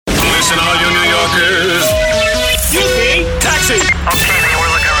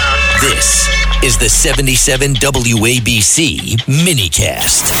This is the 77 WABC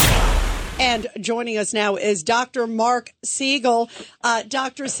minicast. And joining us now is Dr. Mark Siegel.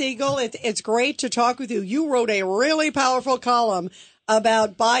 Dr. Siegel, it's great to talk with you. You wrote a really powerful column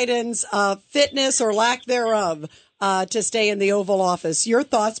about Biden's fitness or lack thereof to stay in the Oval Office. Your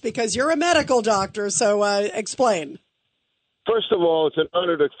thoughts, because you're a medical doctor, so explain. First of all, it's an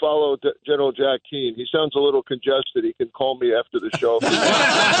honor to follow General Jack Keane. He sounds a little congested. He can call me after the show.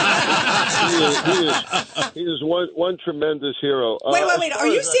 he is one tremendous hero. Wait. Are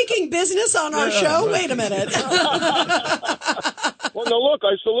you seeking business on our show? Right. Wait a minute. Well, no, look,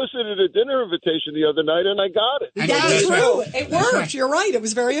 I solicited a dinner invitation the other night, and I got it. That's true. It worked. You're right. It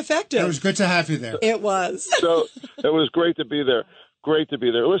was very effective. It was good to have you there. It was. So it was great to be there. Great to be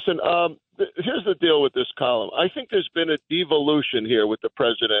there. Listen, here's the deal with this column. I think there's been a devolution here with the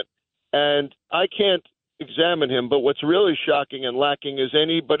president, and I can't examine him, but what's really shocking and lacking is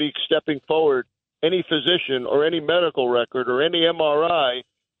anybody stepping forward, any physician or any medical record or any MRI,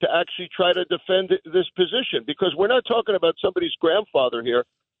 to actually try to defend this position, because we're not talking about somebody's grandfather here.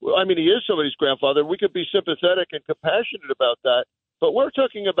 I mean, he is somebody's grandfather. We could be sympathetic and compassionate about that, but we're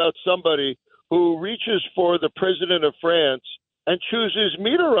talking about somebody who reaches for the president of France and chooses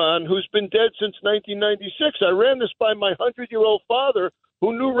Mitterrand, who's been dead since 1996. I ran this by my 100-year-old father,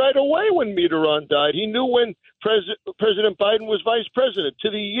 who knew right away when Mitterrand died. He knew when President Biden was vice president, to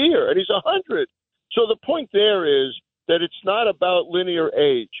the year, and he's 100. So the point there is that it's not about linear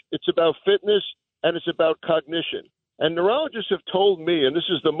age. It's about fitness, and it's about cognition. And neurologists have told me, and this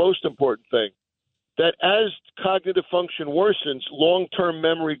is the most important thing, that as cognitive function worsens, long-term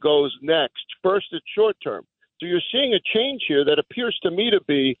memory goes next. First, it's short-term. So you're seeing a change here that appears to me to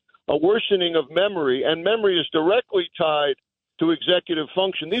be a worsening of memory, and memory is directly tied to executive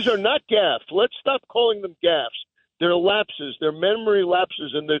function. These are not gaffes. Let's stop calling them gaffes. They're lapses. They're memory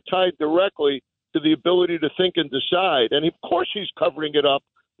lapses, and they're tied directly to the ability to think and decide. And, of course, he's covering it up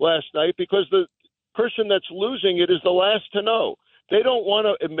last night because the person that's losing it is the last to know. They don't want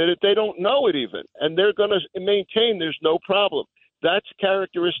to admit it. They don't know it even, and they're going to maintain there's no problem. That's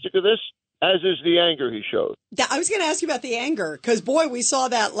characteristic of this, as is the anger he showed. I was going to ask you about the anger, because, boy, we saw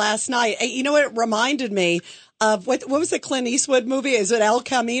that last night. You know what it reminded me of? What was the Clint Eastwood movie? Is it El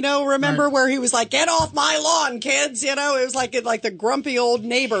Camino, remember, right, where he was like, get off my lawn, kids? You know, it was like the grumpy old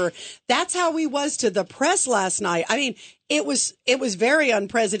neighbor. That's how he was to the press last night. I mean, it was very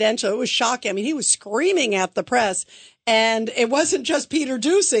unpresidential. It was shocking. I mean, he was screaming at the press. And it wasn't just Peter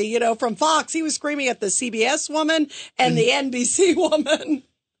Doocy, you know, from Fox. He was screaming at the CBS woman and the NBC woman.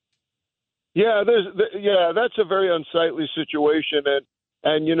 Yeah, that's a very unsightly situation,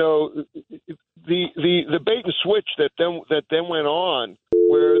 and you know, the bait and switch that then went on,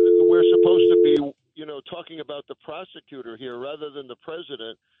 where we're supposed to be, you know, talking about the prosecutor here rather than the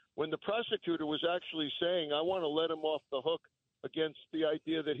president, when the prosecutor was actually saying, I want to let him off the hook against the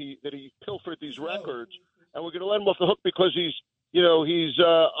idea that he pilfered these records, and we're going to let him off the hook because he's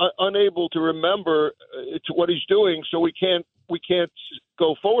unable to remember what he's doing, so we can't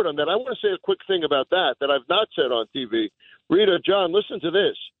go forward on that. I want to say a quick thing about that I've not said on TV. Rita, John, listen to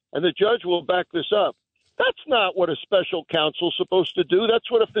this, and the judge will back this up. That's not what a special counsel's supposed to do. That's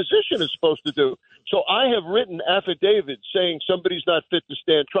what a physician is supposed to do. So I have written affidavits saying somebody's not fit to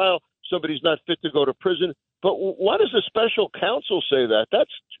stand trial, somebody's not fit to go to prison. But why does a special counsel say that? That's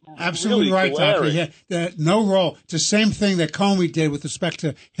absolutely really right, Doctor. Yeah, no role. It's the same thing that Comey did with respect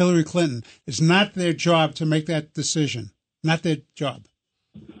to Hillary Clinton. It's not their job to make that decision. Not their job.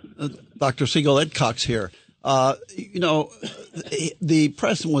 Dr. Siegel, Ed Cox here. You know, the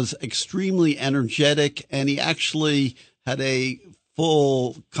president was extremely energetic, and he actually had a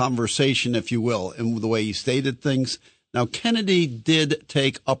full conversation, if you will, in the way he stated things. Now, Kennedy did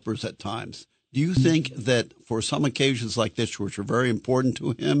take uppers at times. Do you think that for some occasions like this, which are very important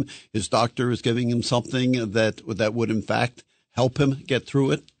to him, his doctor is giving him something that would, in fact, help him get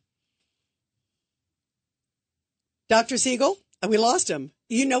through it? Dr. Siegel, we lost him.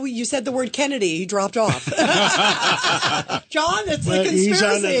 You know, you said the word Kennedy. He dropped off. John, it's the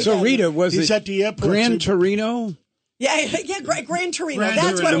conspiracy. So, Rita, he's at the airport. Gran Torino? Yeah, Gran Torino.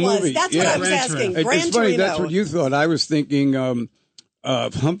 That's what it was. That's what I was asking. Gran Torino. It's funny, that's what you thought. I was thinking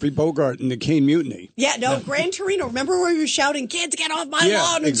of Humphrey Bogart and the Cane Mutiny. Yeah, no, Gran Torino. Remember where you were shouting, kids, get off my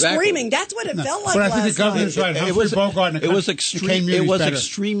lawn, and screaming? That's what it felt like last night. But I think the governor's right. Humphrey Bogart and it was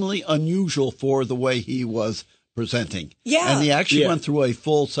extremely unusual for the way he was presenting. Yeah. And he actually went through a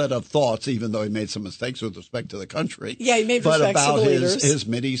full set of thoughts, even though he made some mistakes with respect to the country. Yeah, he made mistakes about to the leaders. his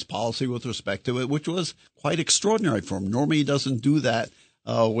Mideast policy with respect to it, which was quite extraordinary for him. Normally he doesn't do that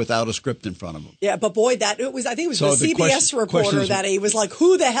without a script in front of him. Yeah, but boy, I think it was So the the CBS reporter is- that he was like,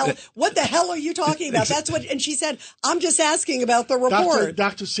 "Who the hell? What the hell are you talking about?" That's what, and she said, "I'm just asking about the report."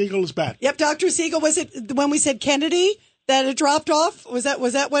 Dr. Siegel is back. Yep, Dr. Siegel. Was it when we said Kennedy that it dropped off? Was that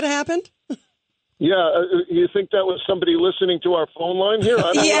what happened? Yeah, you think that was somebody listening to our phone line here? I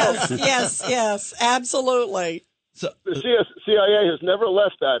don't know. Yes, absolutely. So, The CIA has never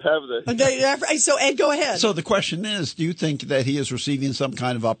left that, have they? So Ed, go ahead. so the question is, do you think that he is receiving some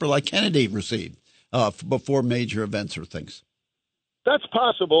kind of upper like Kennedy received before major events or things? That's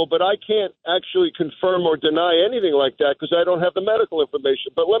possible, but I can't actually confirm or deny anything like that because I don't have the medical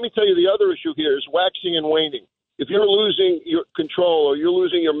information. But let me tell you, the other issue here is waxing and waning. If you're losing your control or you're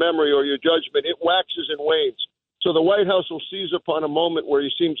losing your memory or your judgment, it waxes and wanes. So the White House will seize upon a moment where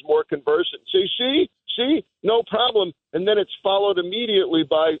he seems more conversant. See, no problem. And then it's followed immediately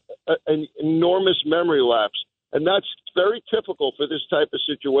by an enormous memory lapse. And that's very typical for this type of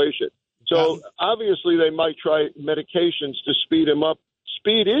situation. So obviously they might try medications to speed him up.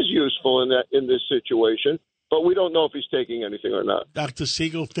 Speed is useful in this situation, but we don't know if he's taking anything or not. Dr.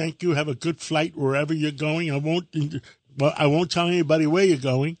 Siegel, thank you. Have a good flight wherever you're going. I won't tell anybody where you're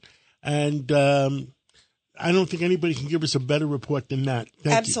going. And I don't think anybody can give us a better report than that.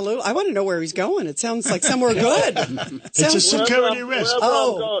 Thank Absolutely. I want to know where he's going. It sounds like somewhere good. It's a security risk.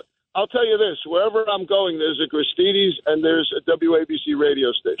 I'll tell you this. Wherever I'm going, there's a Gristides and there's a WABC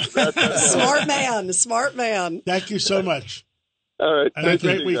radio station. That's Smart man. Thank you so much. all right. Have a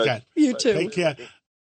great weekend. You too. Take care.